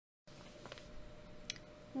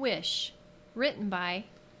Wish, written by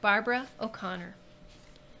Barbara O'Connor.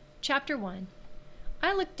 Chapter 1.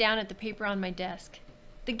 I looked down at the paper on my desk,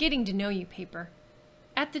 the Getting to Know You paper.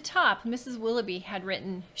 At the top, Mrs. Willoughby had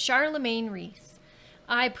written, Charlemagne Reese.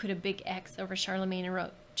 I put a big X over Charlemagne and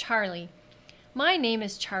wrote, Charlie. My name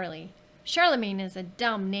is Charlie. Charlemagne is a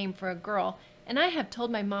dumb name for a girl, and I have told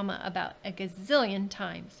my mama about a gazillion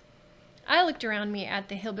times. I looked around me at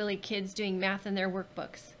the hillbilly kids doing math in their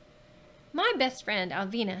workbooks. My best friend,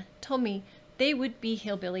 Alvina, told me they would be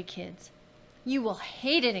hillbilly kids. You will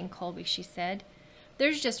hate it in Colby, she said.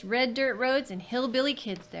 There's just red dirt roads and hillbilly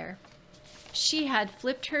kids there. She had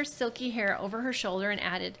flipped her silky hair over her shoulder and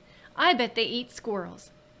added, I bet they eat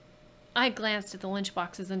squirrels. I glanced at the lunch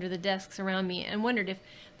boxes under the desks around me and wondered if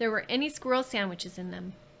there were any squirrel sandwiches in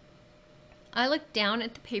them. I looked down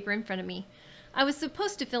at the paper in front of me. I was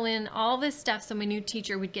supposed to fill in all this stuff so my new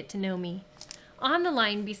teacher would get to know me. On the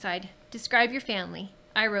line beside, describe your family,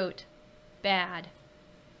 I wrote, bad.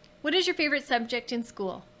 What is your favorite subject in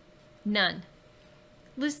school? None.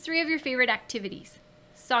 List 3 of your favorite activities.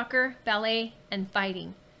 Soccer, ballet, and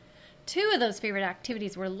fighting. 2 of those favorite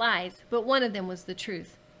activities were lies, but one of them was the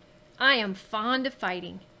truth. I am fond of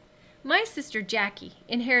fighting. My sister Jackie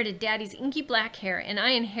inherited Daddy's inky black hair, and I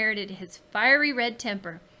inherited his fiery red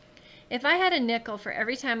temper. If I had a nickel for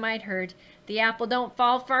every time I'd heard, the apple don't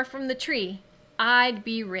fall far from the tree, I'd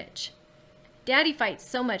be rich. Daddy fights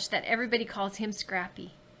so much that everybody calls him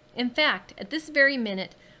Scrappy. In fact, at this very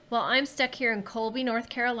minute, while I'm stuck here in Colby, North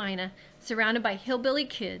Carolina, surrounded by hillbilly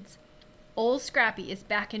kids, old Scrappy is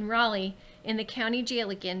back in Raleigh in the county jail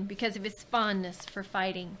again because of his fondness for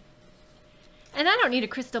fighting. And I don't need a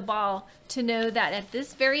crystal ball to know that at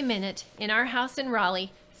this very minute, in our house in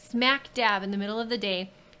Raleigh, smack dab in the middle of the day,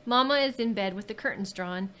 Mama is in bed with the curtains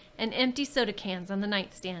drawn and empty soda cans on the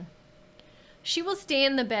nightstand. She will stay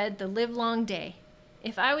in the bed the livelong day.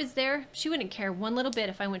 If I was there, she wouldn't care one little bit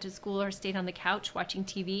if I went to school or stayed on the couch watching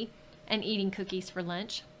TV and eating cookies for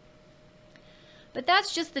lunch. But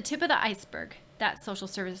that's just the tip of the iceberg, that social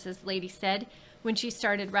services lady said when she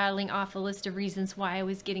started rattling off a list of reasons why I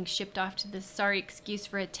was getting shipped off to this sorry excuse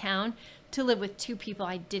for a town to live with 2 people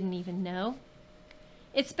I didn't even know.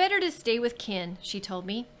 It's better to stay with kin, she told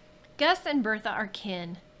me. Gus and Bertha are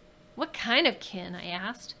kin. What kind of kin? I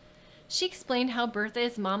asked. She explained how Bertha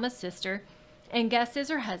is Mama's sister and Gus is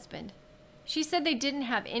her husband. She said they didn't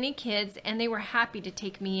have any kids and they were happy to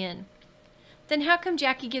take me in. Then how come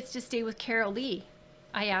Jackie gets to stay with Carol Lee?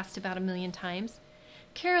 I asked about 1,000,000 times.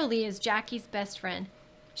 Carol Lee is Jackie's best friend.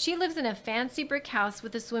 She lives in a fancy brick house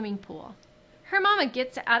with a swimming pool. Her mama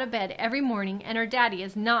gets out of bed every morning and her daddy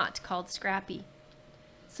is not called Scrappy.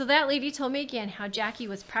 So that lady told me again how Jackie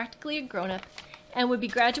was practically a grown-up and would be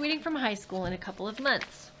graduating from high school in a couple of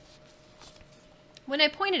months. When I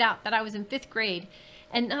pointed out that I was in 5th grade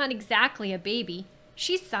and not exactly a baby,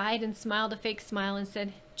 she sighed and smiled a fake smile and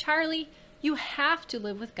said, Charlie, you have to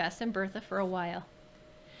live with Gus and Bertha for a while.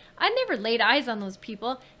 I'd never laid eyes on those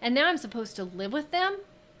people, and now I'm supposed to live with them?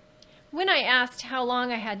 When I asked how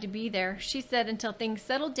long I had to be there, she said until things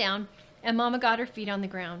settled down and Mama got her feet on the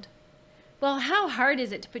ground. Well, how hard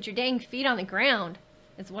is it to put your dang feet on the ground?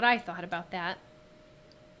 Is what I thought about that.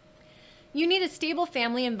 You need a stable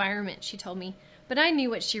family environment, she told me, but I knew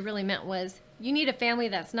what she really meant was, you need a family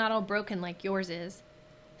that's not all broken like yours is.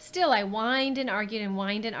 Still, I whined and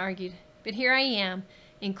argued, but here I am,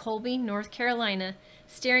 in Colby, North Carolina,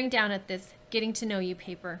 staring down at this Getting to Know You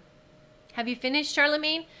paper. Have you finished,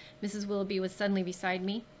 Charlemagne? Mrs. Willoughby was suddenly beside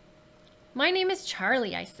me. My name is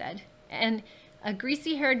Charlie, I said, and a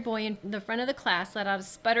greasy-haired boy in the front of the class let out a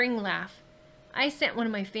sputtering laugh. I sent one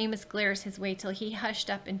of my famous glares his way till he hushed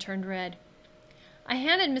up and turned red. I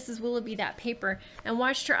handed Mrs. Willoughby that paper and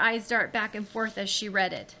watched her eyes dart back and forth as she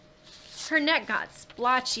read it. Her neck got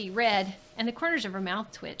splotchy red, and the corners of her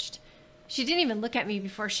mouth twitched. She didn't even look at me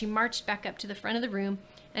before she marched back up to the front of the room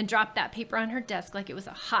and dropped that paper on her desk like it was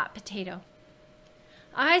a hot potato.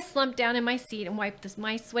 I slumped down in my seat and wiped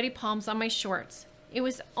my sweaty palms on my shorts. It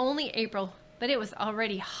was only April, but it was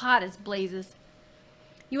already hot as blazes.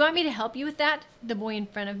 You want me to help you with that? The boy in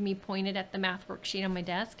front of me pointed at the math worksheet on my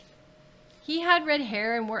desk. He had red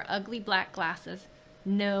hair and wore ugly black glasses.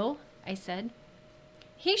 No, I said.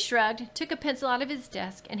 He shrugged, took a pencil out of his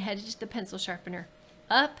desk, and headed to the pencil sharpener.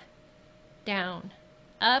 Up, down,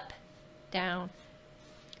 up, down.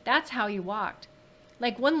 That's how he walked,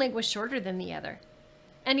 like one leg was shorter than the other.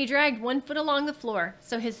 And he dragged one foot along the floor,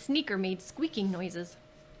 so his sneaker made squeaking noises.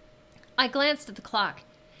 I glanced at the clock.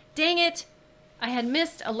 Dang it! I had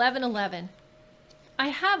missed 11:11. I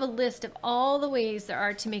have a list of all the ways there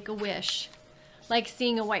are to make a wish, like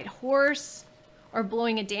seeing a white horse, or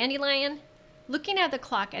blowing a dandelion, Looking at the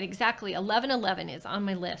clock at exactly 11:11 is on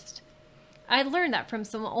my list. I learned that from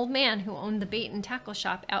some old man who owned the bait and tackle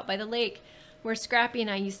shop out by the lake where Scrappy and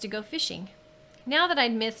I used to go fishing. Now that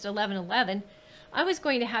I'd missed 11:11, I was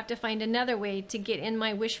going to have to find another way to get in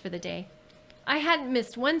my wish for the day. I hadn't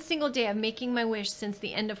missed one single day of making my wish since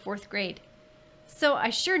the end of 4th grade, so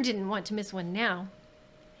I sure didn't want to miss one now.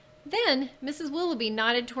 Then Mrs. Willoughby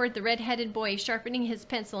nodded toward the red-headed boy sharpening his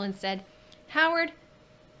pencil and said, "Howard,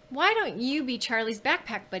 why don't you be Charlie's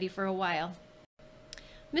backpack buddy for a while?"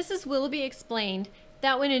 Mrs. Willoughby explained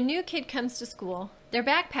that when a new kid comes to school, their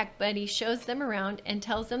backpack buddy shows them around and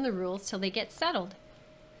tells them the rules till they get settled.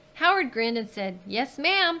 Howard grinned and said, "Yes,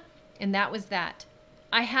 ma'am," and that was that.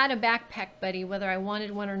 I had a backpack buddy whether I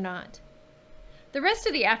wanted one or not. The rest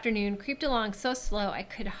of the afternoon creeped along so slow I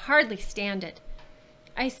could hardly stand it.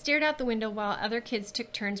 I stared out the window while other kids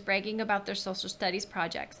took turns bragging about their social studies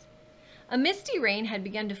projects. A misty rain had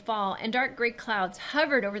begun to fall, and dark gray clouds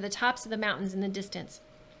hovered over the tops of the mountains in the distance.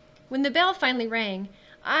 When the bell finally rang,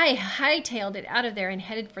 I hightailed it out of there and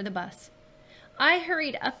headed for the bus. I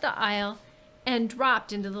hurried up the aisle and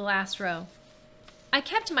dropped into the last row. I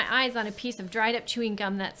kept my eyes on a piece of dried-up chewing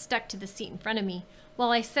gum that stuck to the seat in front of me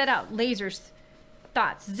while I set out lasers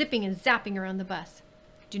thoughts zipping and zapping around the bus.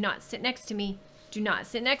 Do not sit next to me. Do not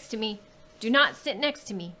sit next to me. Do not sit next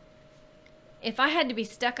to me. If I had to be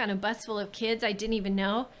stuck on a bus full of kids I didn't even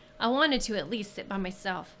know, I wanted to at least sit by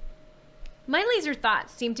myself. My laser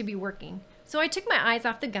thoughts seemed to be working, so I took my eyes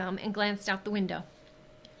off the gum and glanced out the window.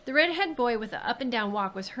 The redhead boy with the up and down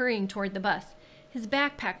walk was hurrying toward the bus, his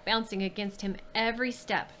backpack bouncing against him every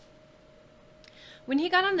step. When he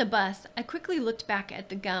got on the bus, I quickly looked back at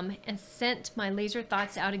the gum and sent my laser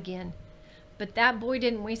thoughts out again. But that boy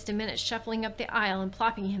didn't waste a minute shuffling up the aisle and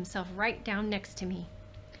plopping himself right down next to me.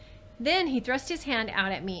 Then he thrust his hand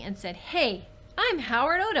out at me and said, "Hey, I'm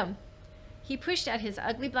Howard Odom." He pushed at his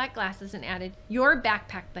ugly black glasses and added, "Your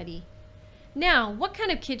backpack buddy." Now, what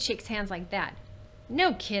kind of kid shakes hands like that?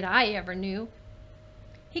 No kid I ever knew.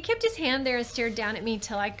 He kept his hand there and stared down at me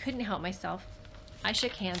till I couldn't help myself. I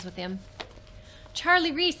shook hands with him.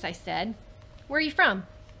 "Charlie Reese," I said. "Where are you from?"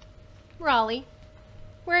 "Raleigh."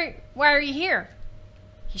 Why are you here?"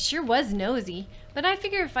 He sure was nosy, but I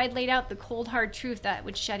figured if I'd laid out the cold, hard truth that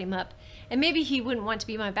would shut him up, and maybe he wouldn't want to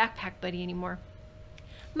be my backpack buddy anymore.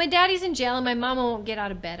 "My daddy's in jail and my mama won't get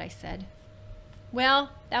out of bed," I said.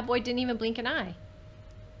 Well, that boy didn't even blink an eye.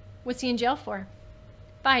 "What's he in jail for?"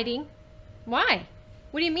 "Fighting." "Why?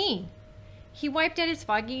 What do you mean?" He wiped at his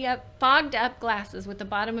fogged up glasses with the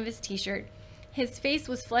bottom of his t-shirt. His face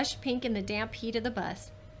was flushed pink in the damp heat of the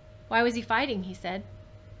bus. "Why was he fighting?" he said.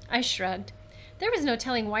 I shrugged. There was no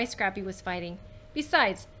telling why Scrappy was fighting.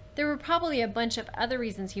 Besides, there were probably a bunch of other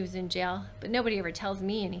reasons he was in jail, but nobody ever tells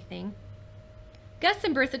me anything. "Gus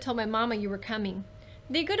and Bertha told my mama you were coming.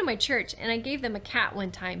 They go to my church, and I gave them a cat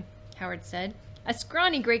one time," Howard said. "A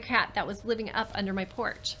scrawny gray cat that was living up under my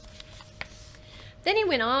porch." Then he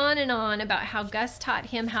went on and on about how Gus taught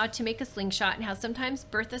him how to make a slingshot and how sometimes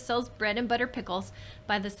Bertha sells bread and butter pickles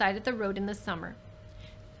by the side of the road in the summer.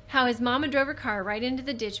 How his mama drove her car right into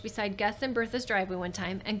the ditch beside Gus and Bertha's driveway one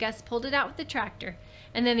time, and Gus pulled it out with the tractor,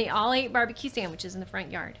 and then they all ate barbecue sandwiches in the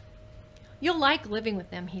front yard. "You'll like living with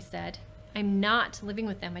them," he said. "I'm not living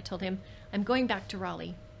with them," I told him. "I'm going back to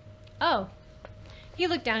Raleigh." "Oh." He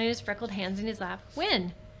looked down at his freckled hands in his lap.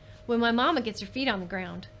 "When?" "When my mama gets her feet on the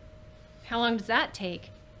ground." "How long does that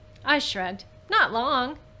take?" I shrugged. "Not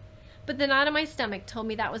long." But the knot in my stomach told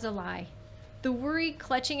me that was a lie. The worry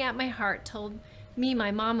clutching at my heart told me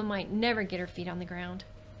my mama might never get her feet on the ground.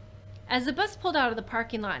 As the bus pulled out of the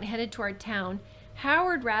parking lot and headed toward town,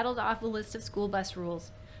 Howard rattled off a list of school bus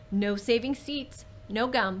rules. No saving seats, no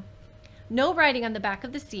gum, no riding on the back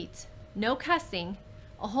of the seats, no cussing,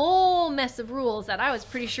 a whole mess of rules that I was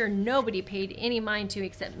pretty sure nobody paid any mind to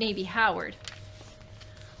except maybe Howard.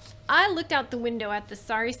 I looked out the window at the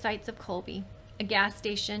sorry sights of Colby, a gas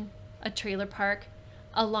station, a trailer park,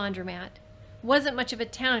 a laundromat. Wasn't much of a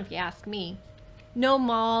town if you ask me. No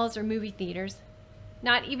malls or movie theaters,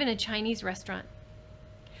 not even a Chinese restaurant.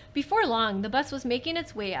 Before long, the bus was making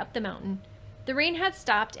its way up the mountain. The rain had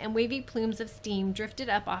stopped and wavy plumes of steam drifted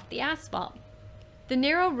up off the asphalt. The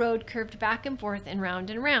narrow road curved back and forth and round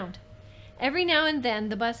and round. Every now and then,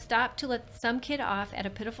 the bus stopped to let some kid off at a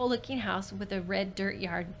pitiful-looking house with a red dirt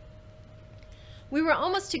yard. We were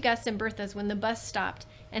almost to Gus and Bertha's when the bus stopped,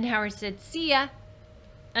 and Howard said, "See ya."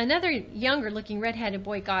 Another younger-looking red-headed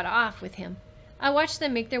boy got off with him. I watched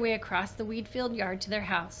them make their way across the weed-filled yard to their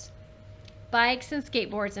house. Bikes and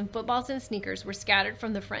skateboards and footballs and sneakers were scattered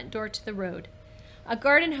from the front door to the road. A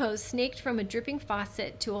garden hose snaked from a dripping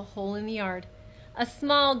faucet to a hole in the yard. A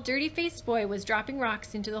small, dirty-faced boy was dropping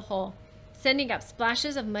rocks into the hole, sending up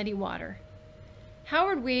splashes of muddy water.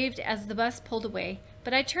 Howard waved as the bus pulled away,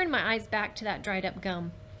 but I turned my eyes back to that dried-up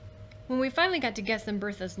gum. When we finally got to Gus and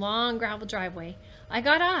Bertha's long gravel driveway, I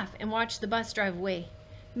got off and watched the bus drive away,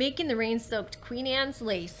 making the rain-soaked Queen Anne's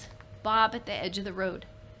lace bob at the edge of the road.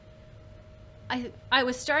 I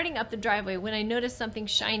was starting up the driveway when I noticed something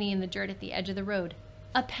shiny in the dirt at the edge of the road.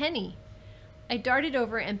 A penny. I darted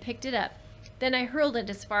over and picked it up. Then I hurled it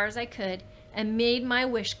as far as I could and made my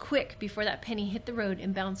wish quick before that penny hit the road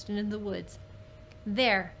and bounced into the woods.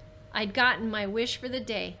 There, I'd gotten my wish for the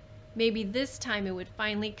day. Maybe this time it would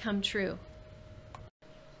finally come true.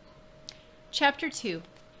 Chapter 2.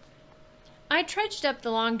 I trudged up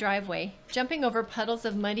the long driveway, jumping over puddles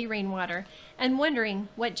of muddy rainwater and wondering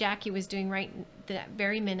what Jackie was doing right that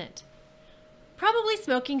very minute. Probably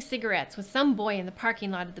smoking cigarettes with some boy in the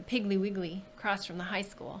parking lot of the Piggly Wiggly across from the high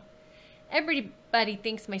school. Everybody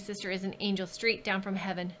thinks my sister is an angel straight down from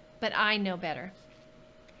heaven, but I know better.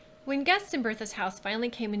 When Gus and Bertha's house finally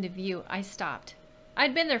came into view, I stopped.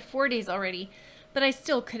 I'd been there 4 days already, but I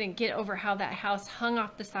still couldn't get over how that house hung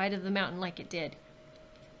off the side of the mountain like it did.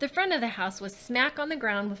 The front of the house was smack on the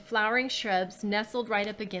ground with flowering shrubs nestled right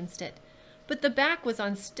up against it, but the back was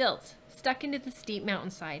on stilts, stuck into the steep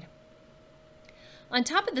mountainside. On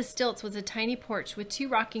top of the stilts was a tiny porch with 2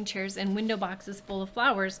 rocking chairs and window boxes full of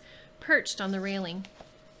flowers perched on the railing.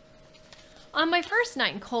 On my first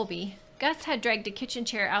night in Colby, Gus had dragged a kitchen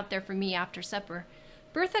chair out there for me after supper.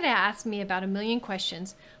 Bertha had asked me about a million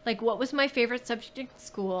questions, like what was my favorite subject in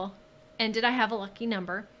school, and did I have a lucky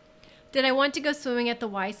number? Did I want to go swimming at the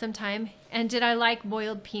Y sometime? And did I like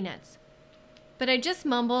boiled peanuts? But I just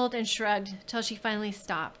mumbled and shrugged till she finally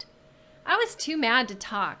stopped. I was too mad to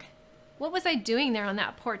talk. What was I doing there on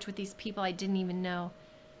that porch with these people I didn't even know?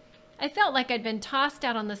 I felt like I'd been tossed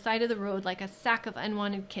out on the side of the road like a sack of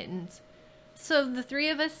unwanted kittens. So the 3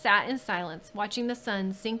 of us sat in silence, watching the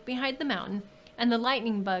sun sink behind the mountain and the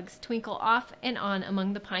lightning bugs twinkle off and on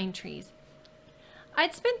among the pine trees.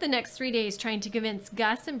 I'd spent the next 3 days trying to convince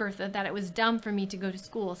Gus and Bertha that it was dumb for me to go to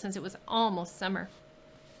school since it was almost summer.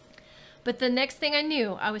 But the next thing I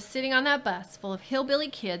knew, I was sitting on that bus full of hillbilly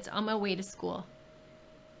kids on my way to school.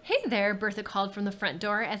 "Hey there," Bertha called from the front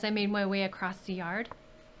door as I made my way across the yard.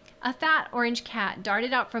 A fat orange cat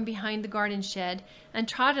darted out from behind the garden shed and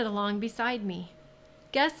trotted along beside me.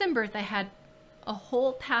 Gus and Bertha had a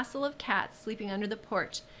whole passel of cats sleeping under the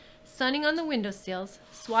porch, sunning on the windowsills,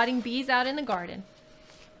 swatting bees out in the garden.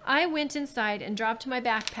 I went inside and dropped my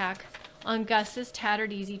backpack on Gus's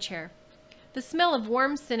tattered easy chair. The smell of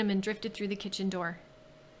warm cinnamon drifted through the kitchen door.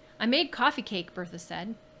 "I made coffee cake," Bertha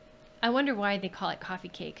said. I wonder why they call it coffee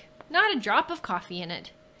cake. Not a drop of coffee in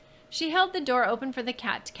it. She held the door open for the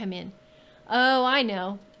cat to come in. "Oh, I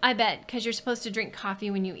know. I bet, 'cause you're supposed to drink coffee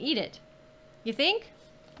when you eat it." "You think?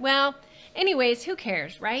 Well, anyways, who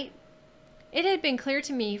cares, right?" It had been clear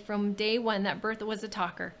to me from day one that Bertha was a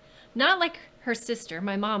talker. Not like her sister,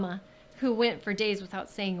 my mama, who went for days without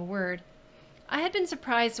saying a word. I had been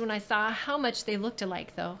surprised when I saw how much they looked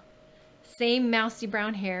alike, though. Same mousy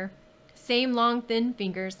brown hair, same long thin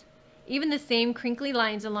fingers, even the same crinkly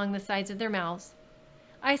lines along the sides of their mouths.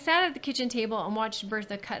 I sat at the kitchen table and watched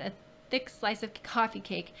Bertha cut a thick slice of coffee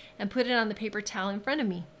cake and put it on the paper towel in front of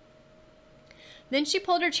me. Then she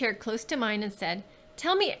pulled her chair close to mine and said,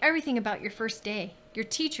 "Tell me everything about your first day, your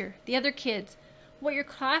teacher, the other kids, what your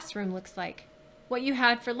classroom looks like, what you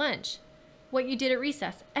had for lunch, what you did at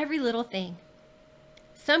recess, every little thing."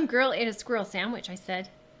 "Some girl ate a squirrel sandwich," I said.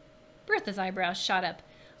 Bertha's eyebrows shot up.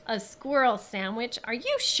 "A squirrel sandwich? Are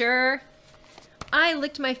you sure?" I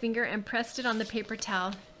licked my finger and pressed it on the paper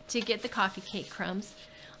towel to get the coffee cake crumbs.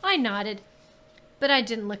 I nodded, but I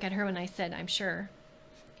didn't look at her when I said, "I'm sure."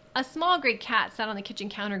 A small gray cat sat on the kitchen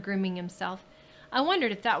counter grooming himself. I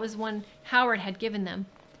wondered if that was one Howard had given them.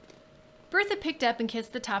 Bertha picked up and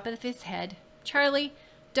kissed the top of his head. "Charlie,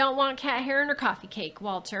 don't want cat hair in her coffee cake,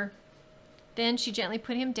 Walter." Then she gently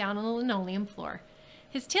put him down on the linoleum floor.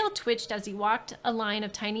 His tail twitched as he walked a line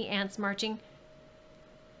of tiny ants marching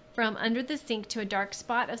from under the sink to a dark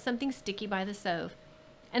spot of something sticky by the stove.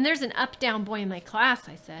 "And there's an up-down boy in my class,"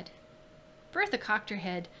 I said. Bertha cocked her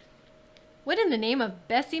head. "What in the name of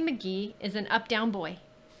Bessie McGee is an up-down boy?"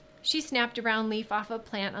 She snapped a brown leaf off a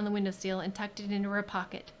plant on the windowsill and tucked it into her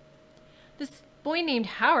pocket. "This boy named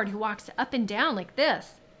Howard who walks up and down like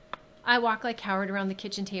this." I walked like Howard around the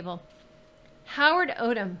kitchen table. "Howard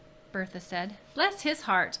Odom," Bertha said. "Bless his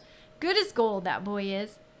heart. Good as gold, that boy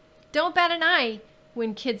is. Don't bat an eye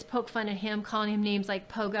when kids poke fun at him, calling him names like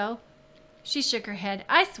Pogo." She shook her head.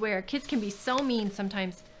 "I swear, kids can be so mean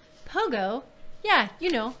sometimes." "Pogo? Yeah, you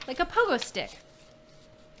know, like a pogo stick."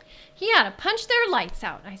 He ought to punch their lights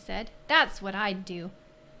out, I said. That's what I'd do.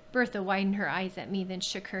 Bertha widened her eyes at me, then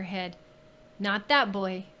shook her head. Not that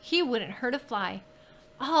boy. He wouldn't hurt a fly.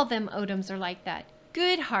 All them Odoms are like that.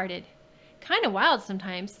 Good-hearted. Kind of wild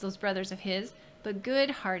sometimes, those brothers of his, but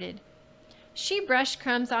good-hearted. She brushed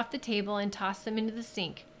crumbs off the table and tossed them into the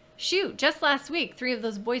sink. Shoot, just last week, 3 of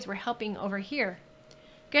those boys were helping over here.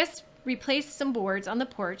 Gus replaced some boards on the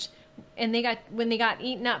porch and when they got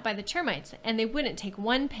eaten up by the termites, and they wouldn't take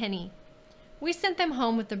 1 penny. We sent them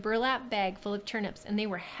home with a burlap bag full of turnips, and they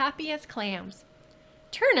were happy as clams.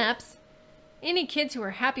 Turnips? Any kids who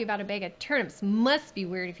are happy about a bag of turnips must be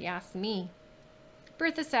weird if you ask me.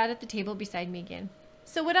 Bertha sat at the table beside me again.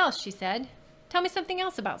 So what else, she said. Tell me something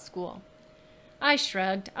else about school. I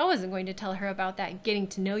shrugged. I wasn't going to tell her about that getting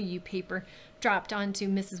to know you paper dropped onto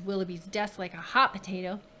Mrs. Willoughby's desk like a hot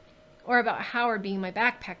potato, or about Howard being my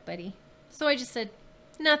backpack buddy. So I just said,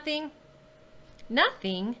 nothing.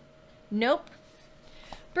 Nothing? Nope.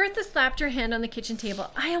 Bertha slapped her hand on the kitchen table.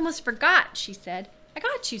 I almost forgot, she said. I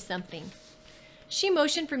got you something. She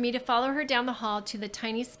motioned for me to follow her down the hall to the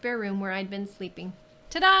tiny spare room where I'd been sleeping.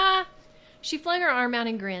 Ta-da! She flung her arm out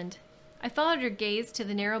and grinned. I followed her gaze to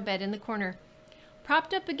the narrow bed in the corner.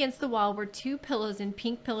 Propped up against the wall were 2 pillows in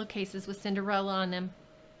pink pillowcases with Cinderella on them.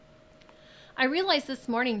 I realized this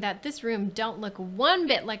morning that this room don't look one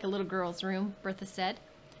bit like a little girl's room, Bertha said.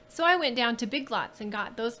 So I went down to Big Lots and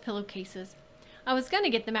got those pillowcases. I was going to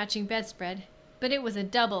get the matching bedspread, but it was a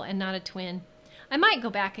double and not a twin. I might go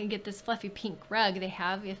back and get this fluffy pink rug they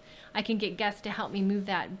have if I can get Gus to help me move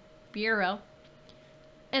that bureau.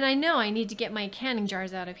 And I know I need to get my canning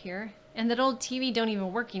jars out of here, and that old TV don't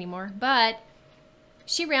even work anymore, but...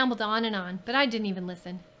 She rambled on, but I didn't even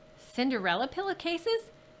listen. Cinderella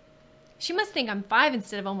pillowcases? She must think I'm 5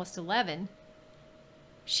 instead of almost 11.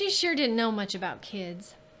 She sure didn't know much about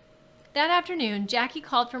kids. That afternoon, Jackie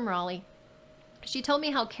called from Raleigh. She told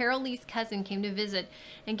me how Carol Lee's cousin came to visit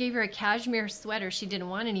and gave her a cashmere sweater she didn't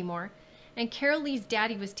want anymore, and Carol Lee's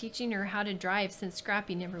daddy was teaching her how to drive since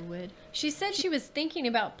Scrappy never would. She said she was thinking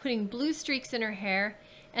about putting blue streaks in her hair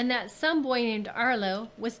and that some boy named Arlo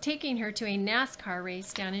was taking her to a NASCAR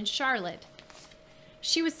race down in Charlotte.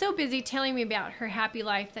 She was so busy telling me about her happy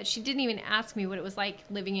life that she didn't even ask me what it was like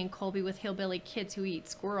living in Colby with hillbilly kids who eat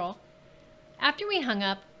squirrel. After we hung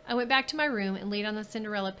up, I went back to my room and laid on the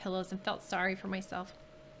Cinderella pillows and felt sorry for myself.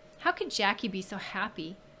 How could Jackie be so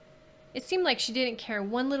happy? It seemed like she didn't care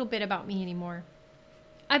one little bit about me anymore.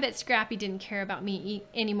 I bet Scrappy didn't care about me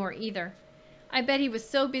anymore either. I bet he was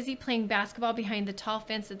so busy playing basketball behind the tall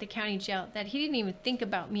fence at the county jail that he didn't even think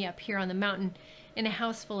about me up here on the mountain in a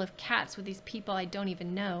house full of cats with these people I don't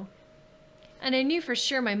even know. And I knew for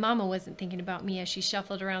sure my mama wasn't thinking about me as she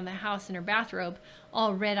shuffled around the house in her bathrobe,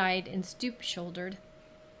 all red-eyed and stoop-shouldered.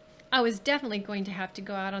 I was definitely going to have to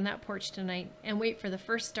go out on that porch tonight and wait for the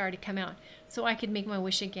first star to come out so I could make my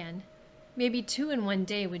wish again. Maybe 2 in one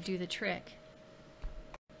day would do the trick.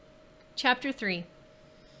 Chapter 3.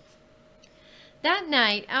 That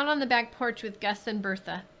night, out on the back porch with Gus and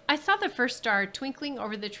Bertha, I saw the first star twinkling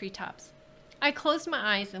over the treetops. I closed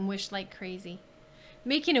my eyes and wished like crazy.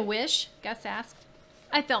 Making a wish? Gus asked.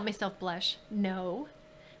 I felt myself blush. No.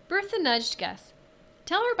 Bertha nudged Gus.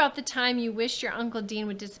 Tell her about the time you wished your Uncle Dean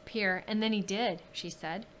would disappear, and then he did, she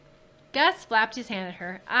said. Gus flapped his hand at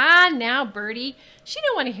her. Ah, now, Bertie. She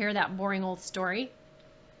didn't want to hear that boring old story.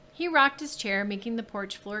 He rocked his chair, making the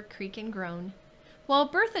porch floor creak and groan. While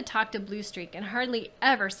Bertha talked a blue streak and hardly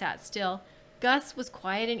ever sat still, Gus was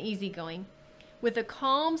quiet and easygoing, with a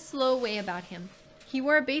calm, slow way about him. He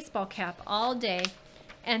wore a baseball cap all day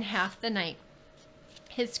and half the night,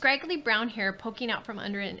 his scraggly brown hair poking out from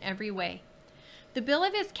under it in every way. The bill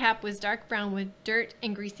of his cap was dark brown with dirt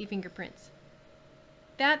and greasy fingerprints.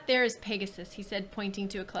 That there is Pegasus, he said, pointing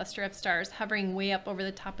to a cluster of stars hovering way up over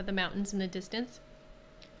the top of the mountains in the distance.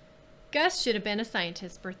 Gus should have been a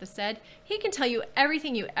scientist, Bertha said. He can tell you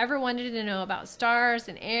everything you ever wanted to know about stars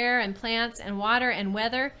and air and plants and water and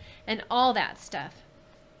weather and all that stuff.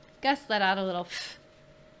 Gus let out a little pfft.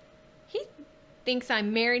 He thinks I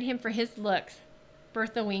married him for his looks.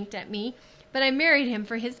 Bertha winked at me. But I married him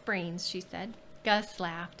for his brains, she said. Gus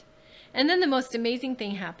laughed. And then the most amazing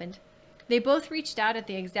thing happened. They both reached out at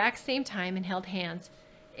the exact same time and held hands.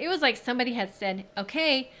 It was like somebody had said,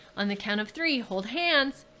 okay, on the count of 3, hold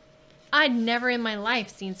hands. I'd never in my life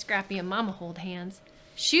seen Scrappy and Mama hold hands.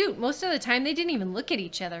 Shoot, most of the time they didn't even look at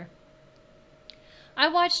each other. I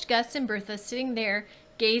watched Gus and Bertha sitting there,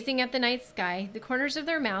 gazing at the night sky, the corners of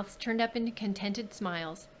their mouths turned up into contented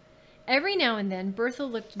smiles. Every now and then, Bertha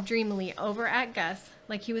looked dreamily over at Gus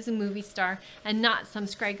like he was a movie star and not some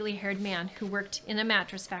scraggly-haired man who worked in a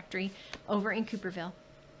mattress factory over in Cooperville.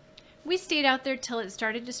 We stayed out there till it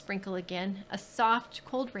started to sprinkle again, a soft,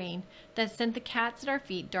 cold rain that sent the cats at our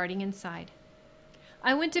feet darting inside.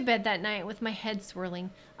 I went to bed that night with my head swirling.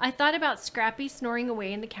 I thought about Scrappy snoring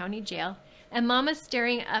away in the county jail, and Mama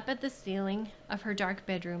staring up at the ceiling of her dark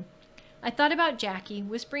bedroom. I thought about Jackie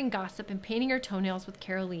whispering gossip and painting her toenails with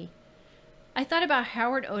Carol Lee. I thought about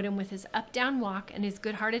Howard Odom with his up-down walk and his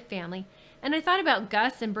good-hearted family, and I thought about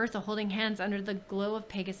Gus and Bertha holding hands under the glow of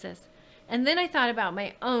Pegasus. And then I thought about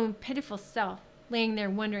my own pitiful self, laying there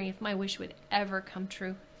wondering if my wish would ever come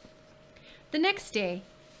true. The next day,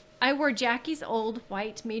 I wore Jackie's old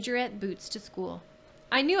white majorette boots to school.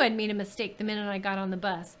 I knew I'd made a mistake the minute I got on the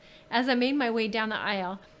bus. As I made my way down the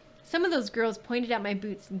aisle, some of those girls pointed at my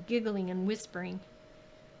boots, giggling and whispering.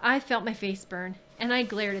 I felt my face burn, and I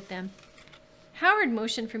glared at them. Howard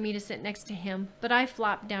motioned for me to sit next to him, but I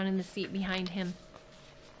flopped down in the seat behind him.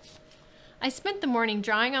 I spent the morning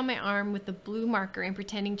drawing on my arm with the blue marker and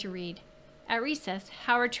pretending to read. At recess,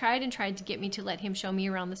 Howard tried to get me to let him show me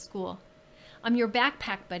around the school. "I'm your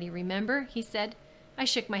backpack buddy, remember?" he said. I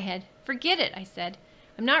shook my head. "Forget it," I said.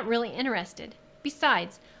 "I'm not really interested.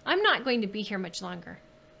 Besides, I'm not going to be here much longer."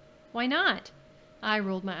 "Why not?" I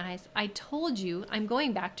rolled my eyes. "I told you I'm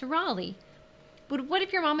going back to Raleigh." "But what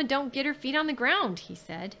if your mama don't get her feet on the ground?" he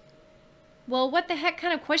said. "Well, what the heck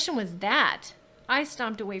kind of question was that?" I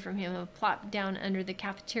stomped away from him and plopped down under the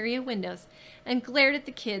cafeteria windows and glared at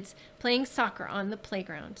the kids playing soccer on the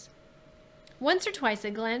playgrounds. Once or twice I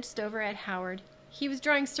glanced over at Howard. He was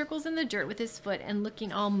drawing circles in the dirt with his foot and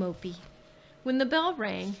looking all mopey. When the bell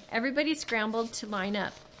rang, everybody scrambled to line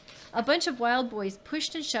up. A bunch of wild boys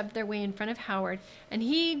pushed and shoved their way in front of Howard, and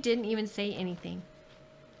he didn't even say anything.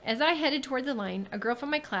 As I headed toward the line, a girl from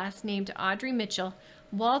my class named Audrey Mitchell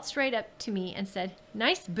waltzed right up to me and said,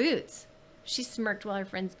 "Nice boots." She smirked while her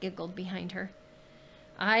friends giggled behind her.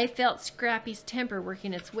 I felt Scrappy's temper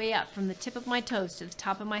working its way up from the tip of my toes to the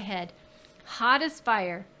top of my head, hot as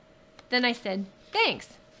fire. Then I said,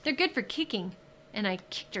 "Thanks, they're good for kicking," and I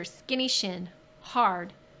kicked her skinny shin,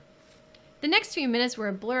 hard. The next few minutes were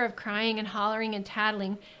a blur of crying and hollering and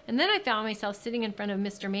tattling, and then I found myself sitting in front of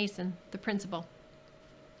Mr. Mason, the principal.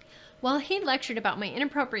 While he lectured about my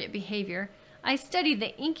inappropriate behavior, I studied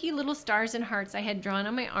the inky little stars and hearts I had drawn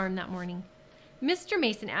on my arm that morning. Mr.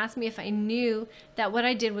 Mason asked me if I knew that what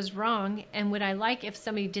I did was wrong, and would I like if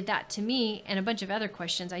somebody did that to me, and a bunch of other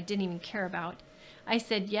questions I didn't even care about. I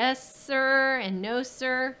said yes, sir, and no,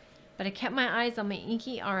 sir, but I kept my eyes on my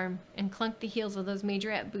inky arm and clunked the heels of those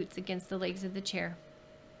majorette boots against the legs of the chair.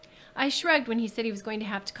 I shrugged when he said he was going to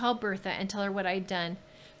have to call Bertha and tell her what I had done.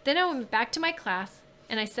 Then I went back to my class,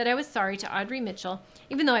 and I said I was sorry to Audrey Mitchell,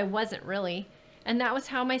 even though I wasn't really, and that was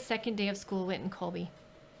how my second day of school went in Colby.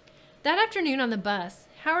 That afternoon on the bus,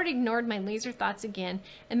 Howard ignored my laser thoughts again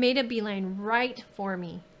and made a beeline right for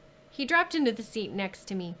me. He dropped into the seat next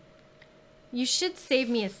to me. "You should save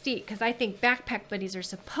me a seat, because I think backpack buddies are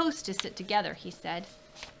supposed to sit together," he said.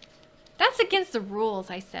 "That's against the rules,"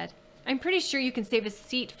 I said. "I'm pretty sure you can save a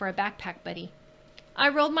seat for a backpack buddy." I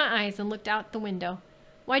rolled my eyes and looked out the window.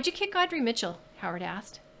 "Why'd you kick Audrey Mitchell?" Howard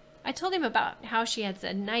asked. I told him about how she had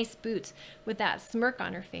said nice boots with that smirk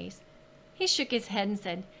on her face. He shook his head and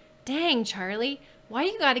said, "Dang, Charlie, why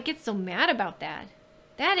you gotta get so mad about that?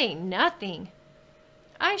 That ain't nothing."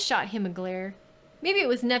 I shot him a glare. Maybe it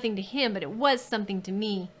was nothing to him, but it was something to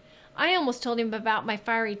me. I almost told him about my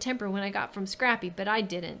fiery temper when I got from Scrappy, but I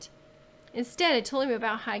didn't. Instead, I told him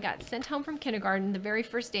about how I got sent home from kindergarten the very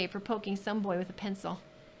first day for poking some boy with a pencil.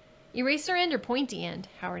 "Eraser end or pointy end?"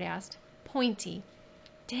 Howard asked. "Pointy."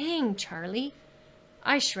 "Dang, Charlie."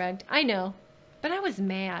 I shrugged. "I know, but I was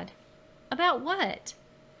mad." "About what?"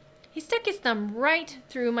 "He stuck his thumb right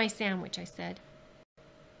through my sandwich," I said.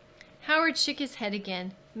 Howard shook his head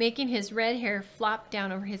again, making his red hair flop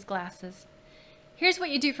down over his glasses. "Here's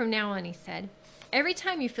what you do from now on," he said. "Every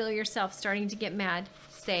time you feel yourself starting to get mad,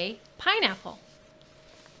 say pineapple."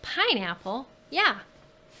 "Pineapple?" "Yeah."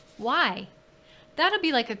 "Why?" "That'll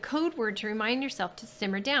be like a code word to remind yourself to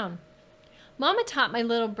simmer down. Mama taught my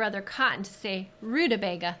little brother Cotton to say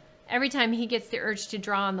rutabaga every time he gets the urge to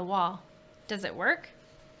draw on the wall. Does it work?"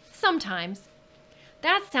 "Sometimes."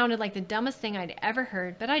 That sounded like the dumbest thing I'd ever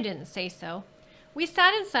heard, but I didn't say so. We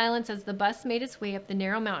sat in silence as the bus made its way up the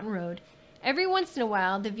narrow mountain road. Every once in a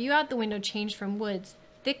while, the view out the window changed from woods,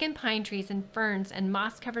 thickened pine trees and ferns and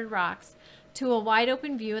moss-covered rocks, to a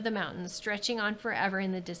wide-open view of the mountains stretching on forever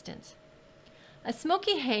in the distance. A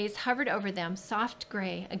smoky haze hovered over them, soft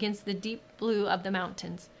gray, against the deep blue of the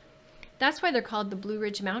mountains. "That's why they're called the Blue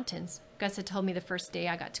Ridge Mountains," Gus had told me the first day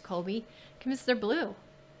I got to Colby, "'cause they're blue."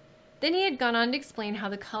 Then he had gone on to explain how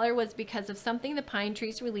the color was because of something the pine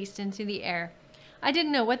trees released into the air, I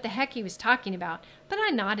didn't know what the heck he was talking about, but I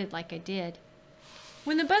nodded like I did.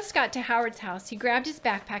 When the bus got to Howard's house, he grabbed his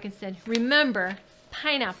backpack and said, "Remember,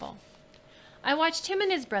 pineapple." I watched him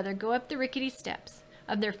and his brother go up the rickety steps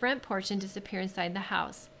of their front porch and disappear inside the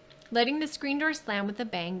house, letting the screen door slam with a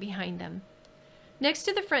bang behind them. Next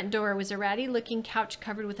to the front door was a ratty-looking couch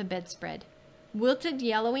covered with a bedspread. Wilted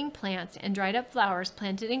yellowing plants and dried-up flowers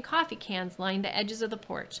planted in coffee cans lined the edges of the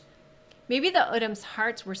porch. Maybe the Odoms'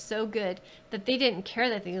 hearts were so good that they didn't care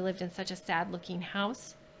that they lived in such a sad-looking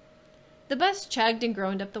house. The bus chugged and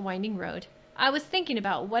groaned up the winding road. I was thinking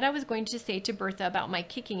about what I was going to say to Bertha about my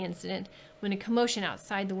kicking incident when a commotion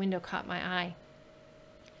outside the window caught my eye.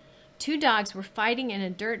 2 dogs were fighting in a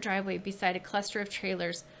dirt driveway beside a cluster of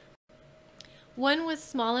trailers. One was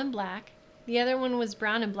small and black, the other one was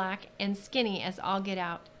brown and black and skinny as all get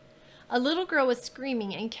out. A little girl was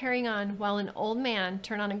screaming and carrying on while an old man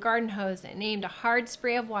turned on a garden hose and aimed a hard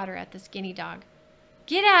spray of water at the skinny dog.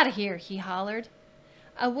 "Get out of here," he hollered.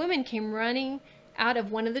 A woman came running out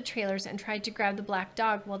of one of the trailers and tried to grab the black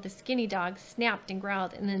dog while the skinny dog snapped and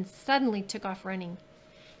growled and then suddenly took off running.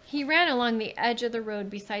 He ran along the edge of the road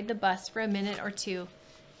beside the bus for a minute or two,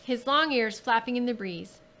 his long ears flapping in the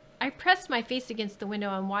breeze. I pressed my face against the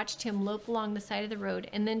window and watched him lope along the side of the road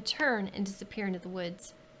and then turn and disappear into the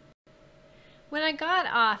woods. When I got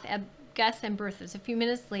off at Gus and Bertha's a few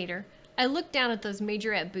minutes later, I looked down at those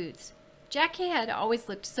majorette boots. Jackie had always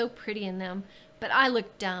looked so pretty in them, but I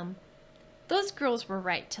looked dumb. Those girls were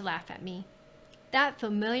right to laugh at me. That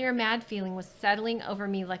familiar mad feeling was settling over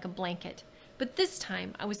me like a blanket, but this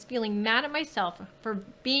time I was feeling mad at myself for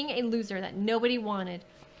being a loser that nobody wanted.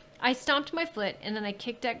 I stomped my foot and then I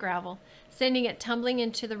kicked at gravel, sending it tumbling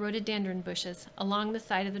into the rhododendron bushes along the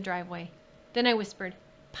side of the driveway. Then I whispered,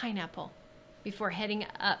 "Pineapple," before heading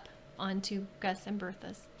up onto Gus and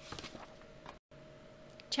Bertha's.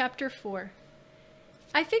 Chapter 4.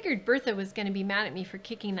 I figured Bertha was going to be mad at me for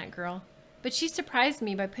kicking that girl, but she surprised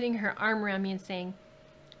me by putting her arm around me and saying,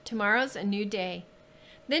 "Tomorrow's a new day."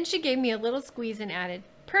 Then she gave me a little squeeze and added,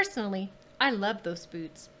 "Personally, I love those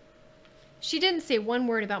boots." She didn't say one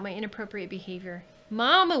word about my inappropriate behavior.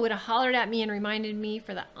 Mama would have hollered at me and reminded me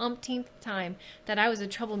for the umpteenth time that I was a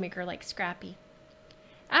troublemaker like Scrappy.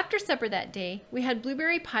 After supper that day, we had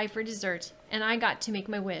blueberry pie for dessert, and I got to make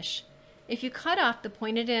my wish. If you cut off the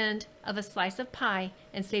pointed end of a slice of pie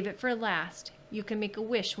and save it for last, you can make a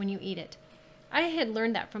wish when you eat it. I had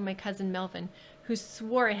learned that from my cousin Melvin, who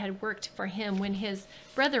swore it had worked for him when his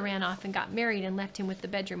brother ran off and got married and left him with the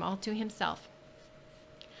bedroom all to himself.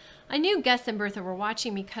 I knew Gus and Bertha were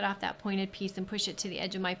watching me cut off that pointed piece and push it to the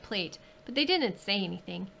edge of my plate, but they didn't say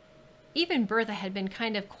anything. Even Bertha had been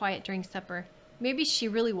kind of quiet during supper. Maybe she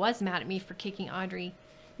really was mad at me for kicking Audrey.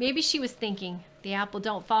 Maybe she was thinking, "The apple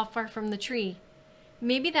don't fall far from the tree."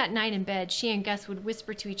 Maybe that night in bed, she and Gus would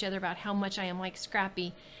whisper to each other about how much I am like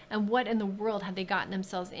Scrappy, and what in the world had they gotten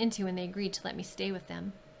themselves into when they agreed to let me stay with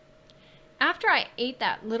them. After I ate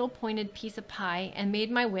that little pointed piece of pie and made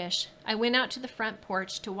my wish, I went out to the front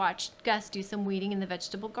porch to watch Gus do some weeding in the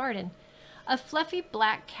vegetable garden. A fluffy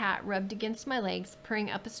black cat rubbed against my legs, purring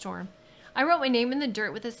up a storm. I wrote my name in the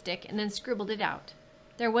dirt with a stick and then scribbled it out.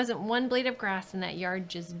 There wasn't one blade of grass in that yard,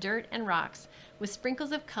 just dirt and rocks, with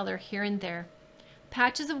sprinkles of color here and there.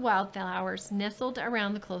 Patches of wildflowers nestled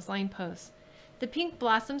around the clothesline posts. The pink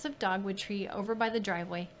blossoms of dogwood tree over by the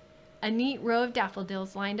driveway. A neat row of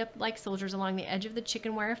daffodils lined up like soldiers along the edge of the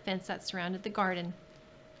chicken wire fence that surrounded the garden.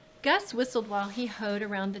 Gus whistled while he hoed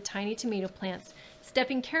around the tiny tomato plants,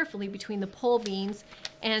 stepping carefully between the pole beans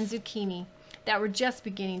and zucchini that were just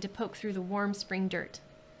beginning to poke through the warm spring dirt.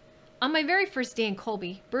 On my very first day in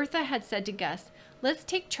Colby, Bertha had said to Gus, "Let's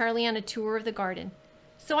take Charlie on a tour of the garden."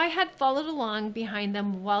 So I had followed along behind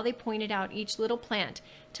them while they pointed out each little plant,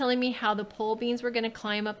 telling me how the pole beans were going to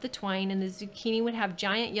climb up the twine and the zucchini would have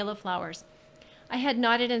giant yellow flowers. I had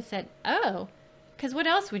nodded and said, "Oh," because what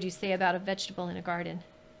else would you say about a vegetable in a garden?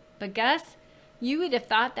 But Gus, you would have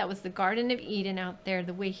thought that was the Garden of Eden out there,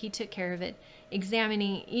 the way he took care of it,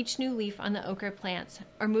 examining each new leaf on the okra plants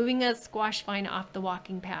or moving a squash vine off the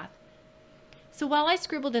walking path. So while I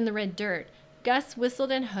scribbled in the red dirt, Gus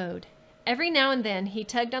whistled and hoed. Every now and then he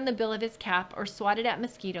tugged on the bill of his cap or swatted at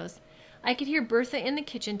mosquitoes. I could hear Bertha in the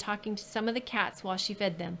kitchen talking to some of the cats while she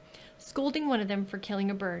fed them, scolding one of them for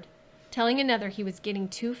killing a bird, telling another he was getting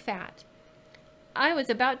too fat. I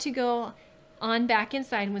was about to go on back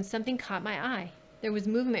inside when something caught my eye. There was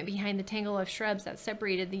movement behind the tangle of shrubs that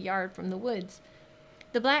separated the yard from the woods.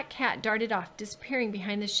 The black cat darted off, disappearing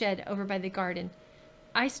behind the shed over by the garden.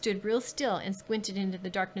 I stood real still and squinted into the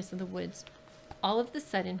darkness of the woods. All of a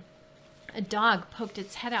sudden, a dog poked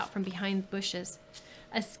its head out from behind the bushes.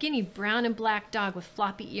 a skinny brown and black dog with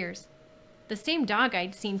floppy ears. The same dog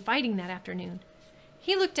I'd seen fighting that afternoon.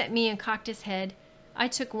 He looked at me and cocked his head. I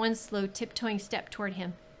took one slow tiptoeing step toward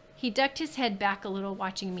him. He ducked his head back a little,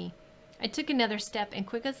 watching me. I took another step, and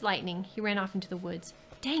quick as lightning, he ran off into the woods.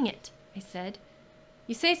 "Dang it," I said.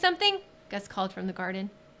 "You say something?" Gus called from the garden.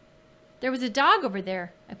 "There was a dog over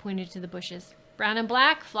there," I pointed to the bushes. "Brown and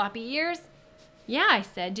black, floppy ears?" "Yeah," I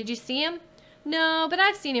said. "Did you see him?" "No, but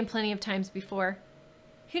I've seen him plenty of times before."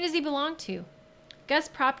 "Who does he belong to?" Gus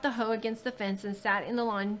propped the hoe against the fence and sat in the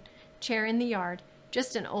lawn chair in the yard.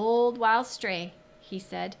 "Just an old wild stray," he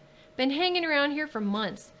said. "Been hanging around here for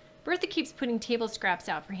months. Bertha keeps putting table scraps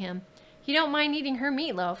out for him. He don't mind eating her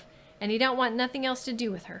meatloaf, and he don't want nothing else to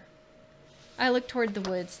do with her." I looked toward the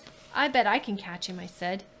woods. "I bet I can catch him," I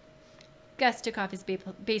said. Gus took off his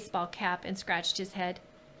baseball cap and scratched his head.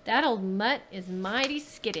 "That old mutt is mighty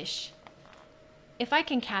skittish." "If I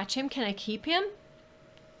can catch him, can I keep him?"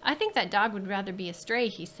 "I think that dog would rather be a stray,"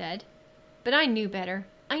 he said. But I knew better.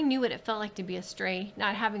 I knew what it felt like to be a stray,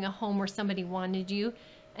 not having a home where somebody wanted you,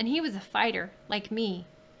 and he was a fighter, like me.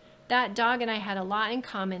 That dog and I had a lot in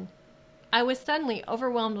common. I was suddenly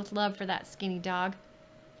overwhelmed with love for that skinny dog.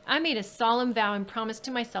 I made a solemn vow and promised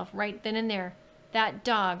to myself right then and there, that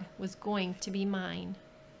dog was going to be mine.